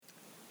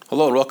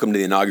Hello and welcome to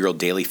the inaugural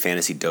Daily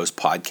Fantasy Dose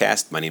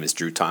podcast. My name is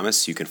Drew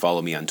Thomas. You can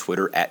follow me on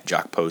Twitter at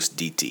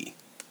JockPostDT.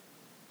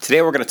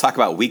 Today we're going to talk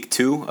about Week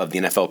 2 of the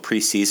NFL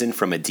preseason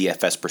from a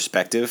DFS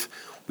perspective.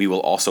 We will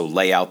also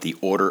lay out the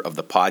order of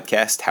the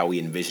podcast, how we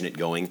envision it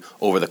going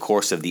over the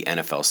course of the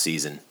NFL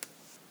season.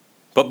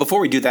 But before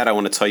we do that, I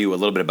want to tell you a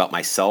little bit about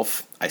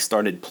myself. I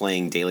started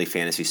playing daily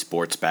fantasy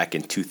sports back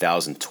in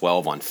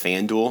 2012 on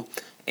FanDuel,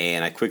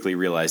 and I quickly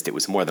realized it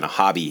was more than a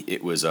hobby.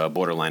 It was a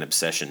borderline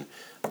obsession.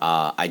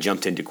 I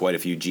jumped into quite a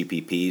few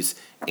GPPs,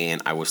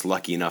 and I was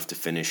lucky enough to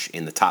finish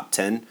in the top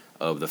 10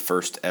 of the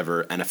first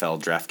ever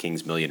NFL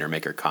DraftKings Millionaire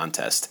Maker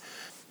contest.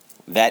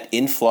 That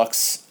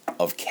influx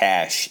of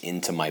cash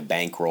into my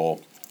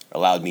bankroll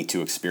allowed me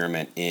to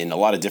experiment in a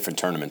lot of different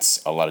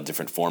tournaments, a lot of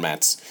different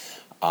formats,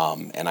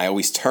 and I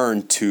always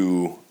turned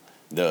to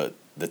the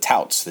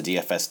touts, the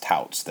DFS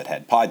touts that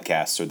had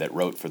podcasts or that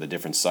wrote for the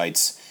different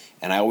sites,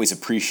 and I always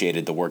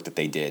appreciated the work that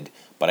they did,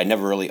 but I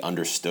never really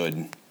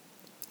understood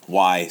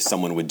why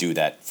someone would do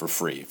that for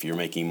free. If you're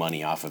making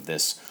money off of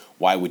this,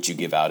 why would you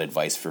give out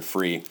advice for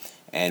free?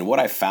 And what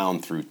I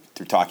found through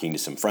talking to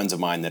some friends of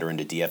mine that are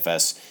into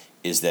DFS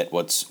is that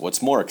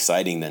what's more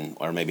exciting than,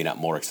 or maybe not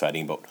more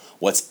exciting, but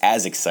what's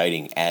as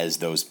exciting as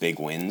those big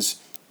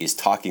wins is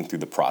talking through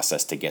the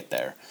process to get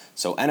there.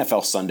 So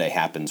NFL Sunday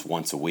happens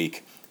once a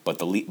week,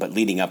 but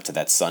leading up to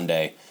that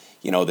Sunday,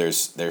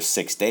 there's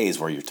 6 days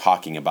where you're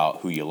talking about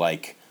who you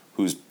like,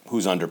 who's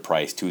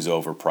underpriced, who's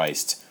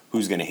overpriced,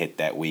 who's going to hit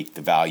that week,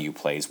 the value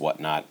plays,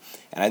 whatnot.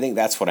 And I think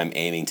that's what I'm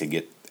aiming to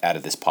get out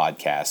of this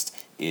podcast,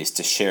 is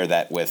to share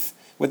that with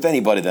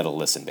anybody that'll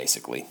listen,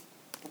 basically.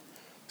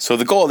 So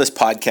the goal of this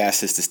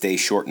podcast is to stay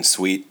short and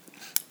sweet.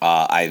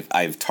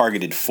 I've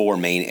targeted 4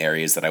 main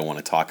areas that I want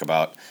to talk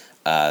about.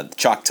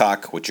 Chalk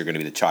Talk, which are going to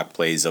be the chalk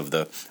plays of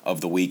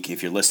the week.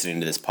 If you're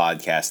listening to this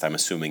podcast, I'm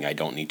assuming I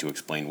don't need to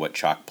explain what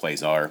chalk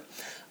plays are.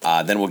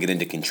 Then we'll get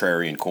into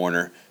Contrarian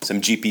Corner, some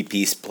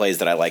GPP plays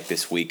that I like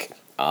this week.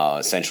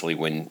 Essentially,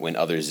 when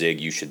others zig,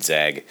 you should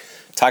zag.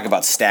 Talk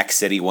about Stack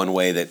City. One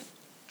way that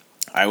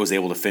I was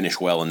able to finish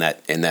well in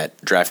that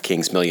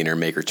DraftKings Millionaire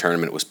Maker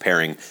tournament was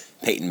pairing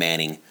Peyton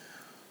Manning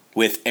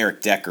with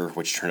Eric Decker,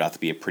 which turned out to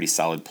be a pretty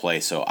solid play.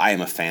 So I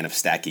am a fan of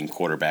stacking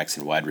quarterbacks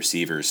and wide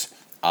receivers.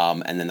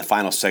 And then the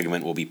final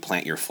segment will be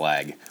Plant Your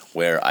Flag,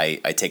 where I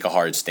take a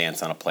hard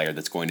stance on a player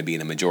that's going to be in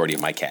the majority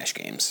of my cash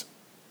games.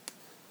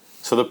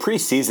 So the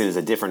preseason is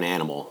a different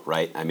animal,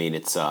 right? I mean,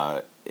 it's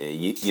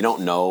you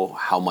don't know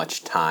how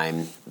much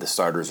time the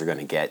starters are going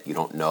to get. You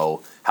don't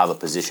know how the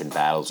position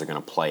battles are going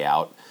to play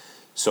out.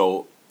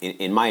 So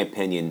in my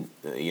opinion,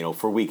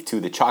 for week 2,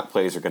 the chalk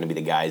players are going to be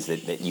the guys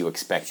that you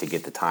expect to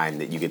get the time,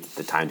 that you get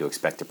the time to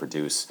expect to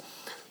produce.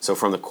 So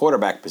from the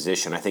quarterback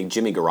position, I think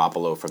Jimmy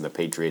Garoppolo from the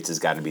Patriots has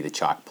got to be the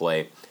chalk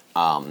play.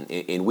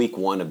 In week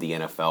 1 of the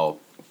NFL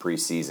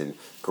preseason,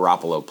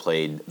 Garoppolo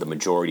played the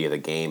majority of the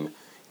game,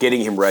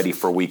 getting him ready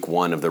for week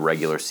 1 of the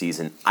regular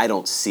season. I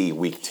don't see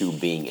week 2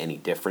 being any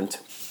different.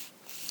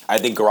 I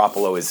think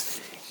Garoppolo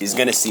is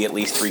going to see at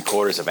least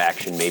 3/4 of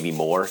action, maybe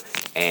more,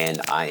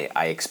 and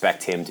I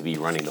expect him to be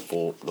running the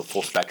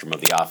full spectrum of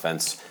the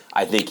offense.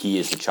 I think he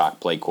is the chalk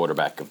play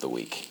quarterback of the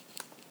week.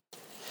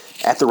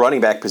 At the running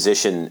back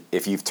position,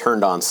 if you've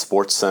turned on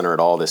SportsCenter at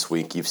all this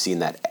week, you've seen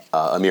that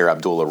Amir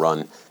Abdullah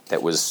run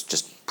that was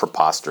just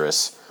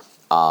preposterous.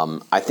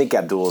 I think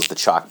Abdullah is the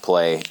chalk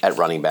play at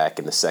running back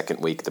in the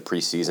second week of the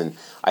preseason.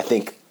 I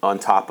think on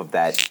top of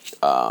that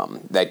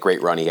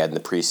great run he had in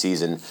the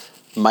preseason,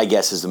 my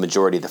guess is the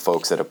majority of the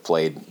folks that are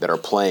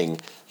playing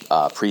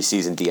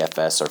preseason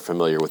DFS are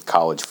familiar with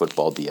college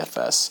football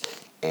DFS.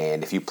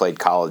 And if you played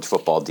college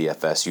football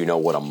DFS, you know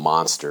what a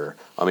monster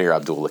Amir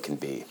Abdullah can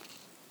be.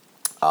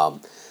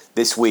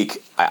 This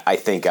week, I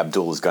think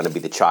Abdullah is going to be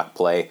the chalk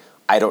play.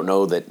 I don't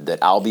know that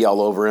I'll be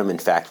all over him. In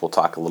fact, we'll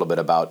talk a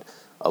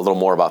little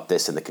more about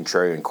this in the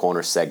Contrarian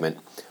Corner segment.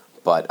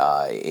 But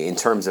in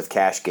terms of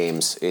cash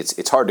games,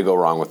 it's hard to go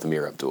wrong with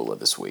Amir Abdullah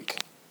this week.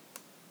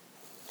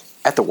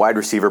 At the wide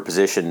receiver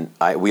position,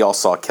 we all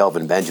saw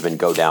Kelvin Benjamin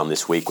go down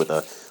this week with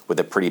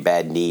a pretty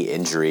bad knee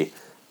injury.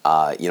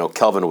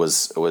 Kelvin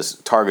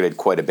was targeted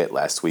quite a bit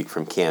last week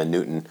from Cam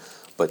Newton,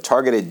 but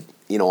targeted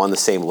on the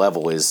same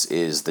level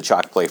is the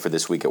chalk play for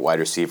this week at wide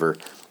receiver.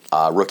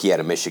 Rookie out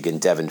of Michigan,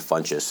 Devin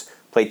Funchess.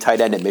 Played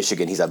tight end at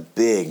Michigan. He's a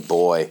big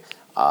boy.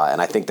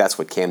 And I think that's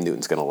what Cam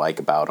Newton's going to like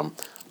about him.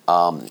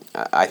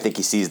 I think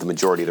he sees the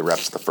majority of the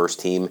reps of the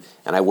first team,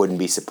 and I wouldn't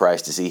be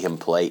surprised to see him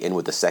play in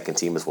with the second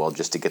team as well,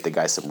 just to get the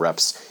guy some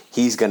reps.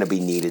 He's going to be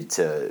needed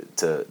to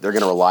they're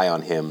going to rely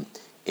on him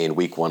in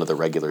week 1 of the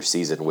regular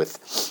season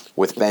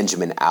with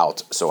Benjamin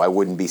out. So I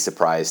wouldn't be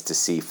surprised to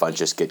see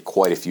Funchess get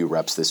quite a few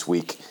reps this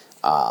week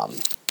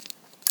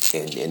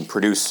and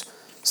produce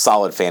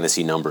solid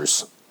fantasy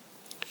numbers.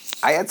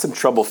 I had some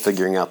trouble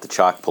figuring out the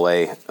chalk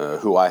play,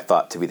 who I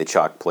thought to be the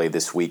chalk play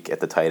this week at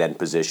the tight end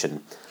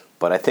position,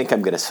 but I think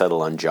I'm going to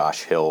settle on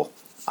Josh Hill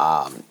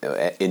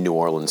in New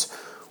Orleans.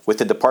 With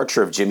the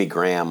departure of Jimmy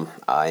Graham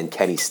and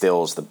Kenny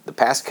Stills, the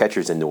pass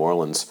catchers in New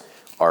Orleans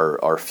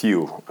are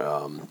few.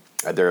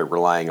 They're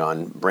relying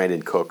on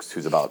Brandon Cooks,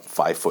 who's about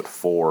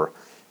 5'4",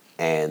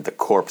 and the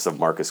corpse of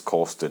Marcus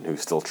Colston,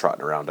 who's still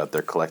trotting around out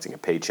there collecting a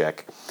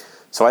paycheck.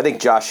 So I think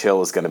Josh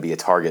Hill is going to be a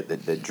target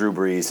that Drew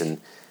Brees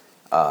and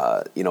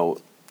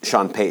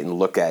Sean Payton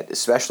look at,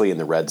 especially in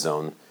the red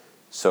zone.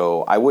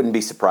 So I wouldn't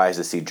be surprised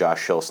to see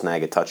Josh Hill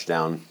snag a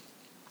touchdown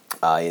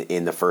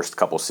in the first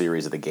couple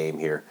series of the game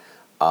here.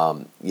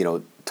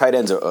 Tight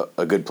end's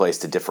a good place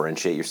to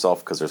differentiate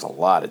yourself because there's a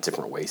lot of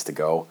different ways to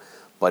go.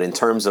 But in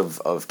terms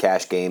of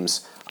cash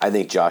games, I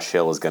think Josh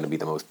Hill is going to be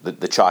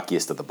the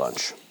chalkiest of the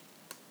bunch.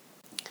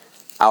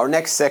 Our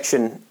next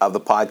section of the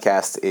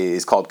podcast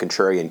is called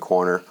Contrarian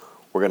Corner.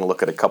 We're going to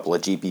look at a couple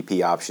of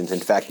GPP options. In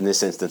fact, in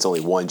this instance, only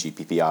one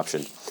GPP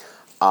option.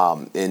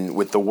 And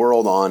with the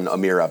world on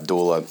Amir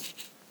Abdullah,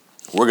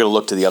 we're going to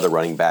look to the other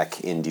running back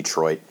in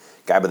Detroit,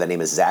 a guy by the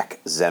name of Zach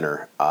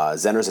Zenner.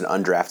 Zenner's an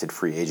undrafted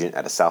free agent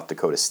out of South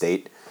Dakota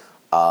State.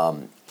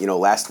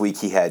 Last week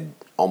he had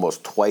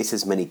almost twice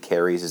as many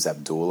carries as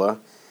Abdullah.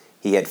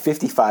 He had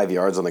 55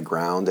 yards on the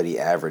ground, and he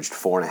averaged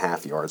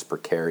 4.5 yards per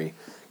carry.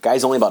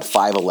 Guy's only about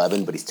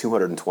 5'11", but he's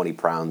 220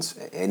 pounds,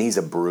 and he's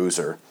a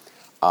bruiser.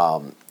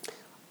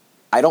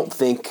 I don't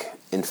think,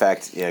 in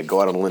fact,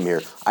 go out on a limb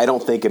here, I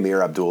don't think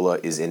Amir Abdullah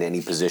is in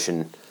any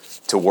position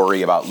to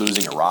worry about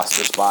losing a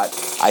roster spot.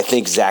 I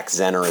think Zach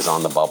Zenner is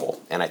on the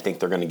bubble, and I think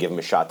they're going to give him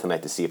a shot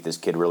tonight to see if this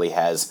kid really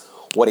has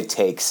what it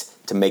takes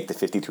to make the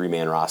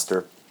 53-man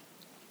roster.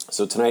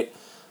 So tonight,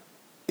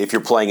 if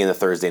you're playing in the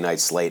Thursday night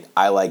slate,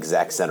 I like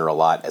Zach Zenner a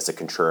lot as a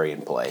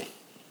contrarian play.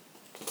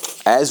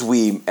 As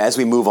we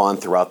move on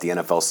throughout the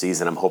NFL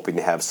season, I'm hoping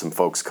to have some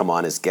folks come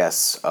on as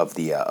guests of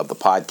the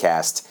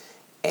podcast,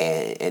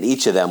 and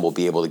each of them will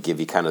be able to give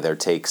you kind of their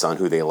takes on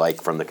who they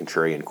like from the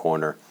contrarian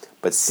corner.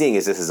 But seeing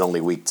as this is only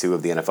week 2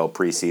 of the NFL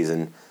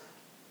preseason,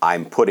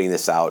 I'm putting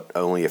this out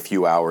only a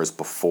few hours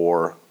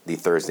before the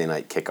Thursday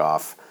night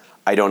kickoff.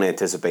 I don't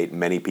anticipate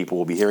many people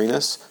will be hearing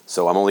this,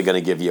 so I'm only going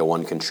to give you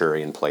one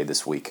contrarian play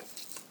this week.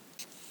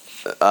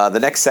 The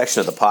next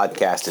section of the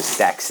podcast is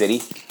Stack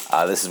City.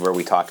 This is where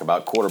we talk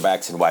about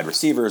quarterbacks and wide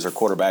receivers, or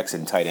quarterbacks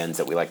and tight ends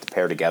that we like to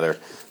pair together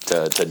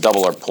to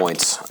double our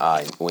points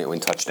when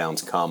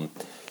touchdowns come.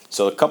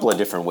 So a couple of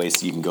different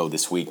ways you can go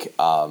this week.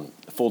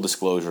 Full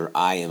disclosure,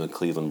 I am a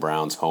Cleveland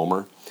Browns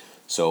homer,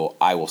 so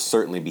I will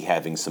certainly be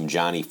having some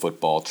Johnny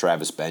Football,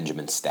 Travis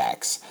Benjamin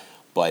stacks.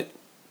 But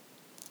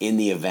in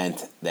the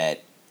event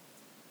that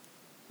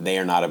they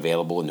are not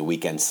available in the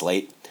weekend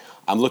slate,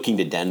 I'm looking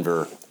to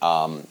Denver.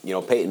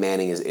 Peyton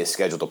Manning is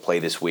scheduled to play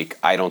this week.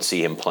 I don't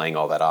see him playing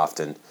all that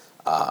often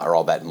or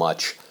all that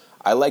much.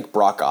 I like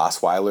Brock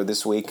Osweiler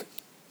this week.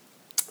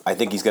 I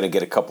think he's going to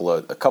get a couple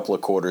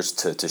of quarters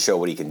to show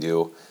what he can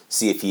do,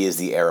 see if he is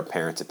the heir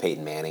apparent to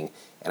Peyton Manning.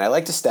 And I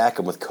like to stack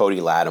him with Cody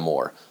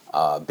Lattimore,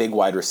 big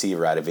wide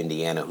receiver out of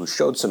Indiana who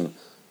showed some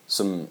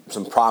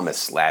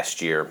promise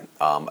last year.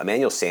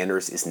 Emmanuel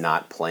Sanders is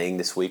not playing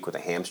this week with a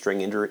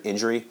hamstring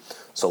injury,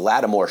 so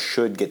Lattimore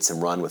should get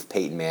some run with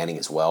Peyton Manning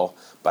as well,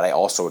 but I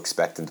also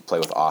expect him to play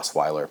with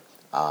Osweiler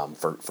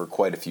for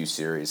quite a few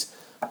series.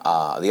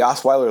 The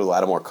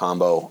Osweiler-Lattimore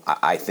combo,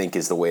 I think,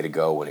 is the way to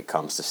go when it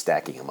comes to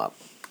stacking him up.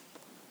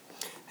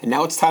 And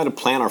now it's time to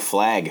plant our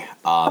flag.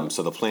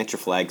 So the Plant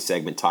Your Flag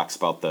segment talks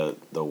about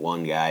the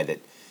one guy that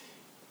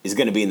is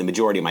going to be in the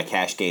majority of my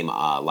cash game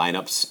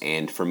lineups.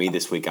 And for me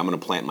this week, I'm going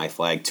to plant my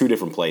flag 2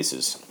 different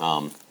places.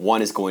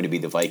 One is going to be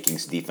the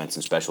Vikings defense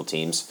and special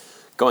teams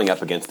going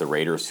up against the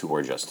Raiders, who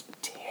are just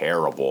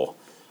terrible.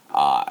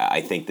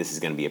 I think this is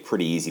going to be a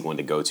pretty easy one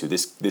to go to.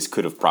 This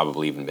could have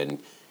probably even been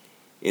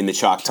in the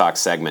Chalk Talk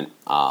segment.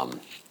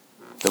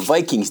 The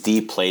Vikings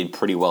D played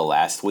pretty well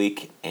last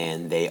week,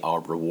 and they are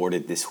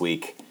rewarded this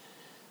week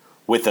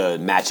with a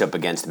matchup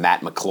against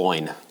Matt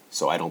McCloyne.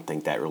 So I don't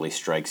think that really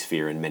strikes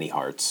fear in many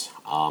hearts.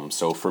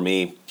 So for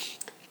me,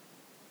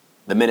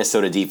 the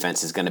Minnesota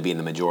defense is going to be in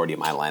the majority of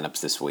my lineups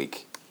this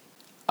week.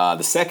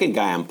 The second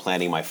guy I'm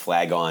planting my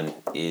flag on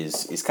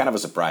is kind of a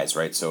surprise,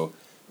 right? So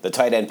the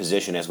tight end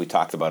position, as we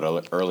talked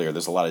about earlier,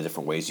 there's a lot of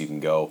different ways you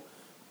can go.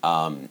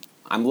 I'm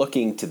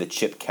looking to the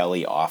Chip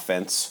Kelly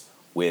offense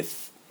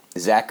with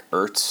Zach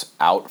Ertz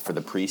out for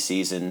the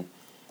preseason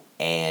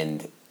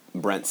and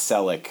Brent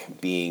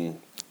Selleck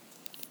being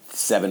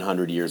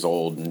 700 years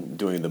old and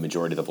doing the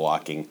majority of the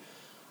blocking.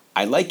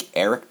 I like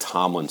Eric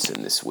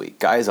Tomlinson this week.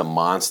 Guy's a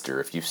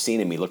monster. If you've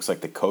seen him, he looks like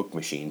the Coke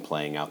machine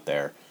playing out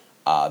there.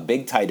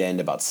 Big tight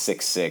end, about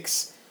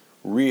 6'6".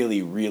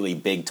 Really, really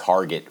big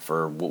target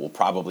for what will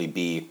probably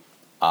be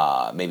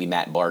maybe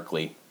Matt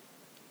Barkley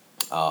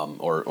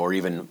or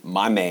even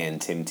my man,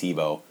 Tim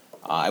Tebow.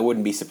 I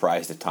wouldn't be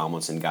surprised if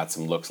Tomlinson got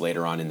some looks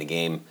later on in the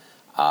game.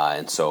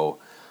 And so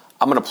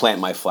I'm going to plant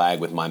my flag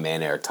with my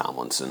man, Eric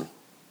Tomlinson.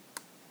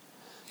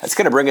 That's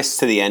going to bring us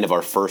to the end of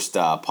our first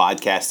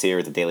podcast here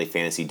at the Daily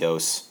Fantasy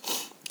Dose.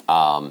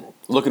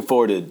 Looking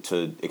forward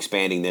to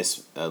expanding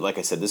this. Like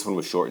I said, this one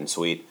was short and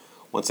sweet.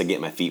 Once I get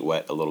my feet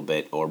wet a little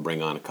bit or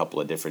bring on a couple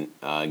of different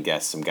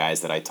guests, some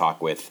guys that I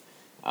talk with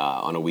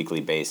on a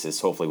weekly basis,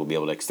 hopefully we'll be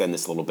able to extend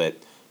this a little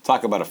bit,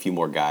 talk about a few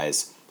more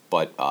guys.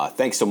 But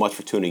thanks so much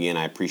for tuning in.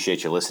 I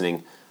appreciate you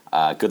listening.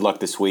 Good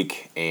luck this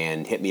week,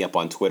 and hit me up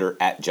on Twitter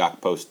at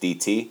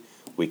JockPostDT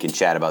we can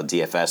chat about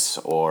DFS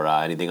or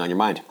anything on your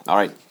mind. All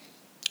right.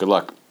 Good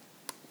luck.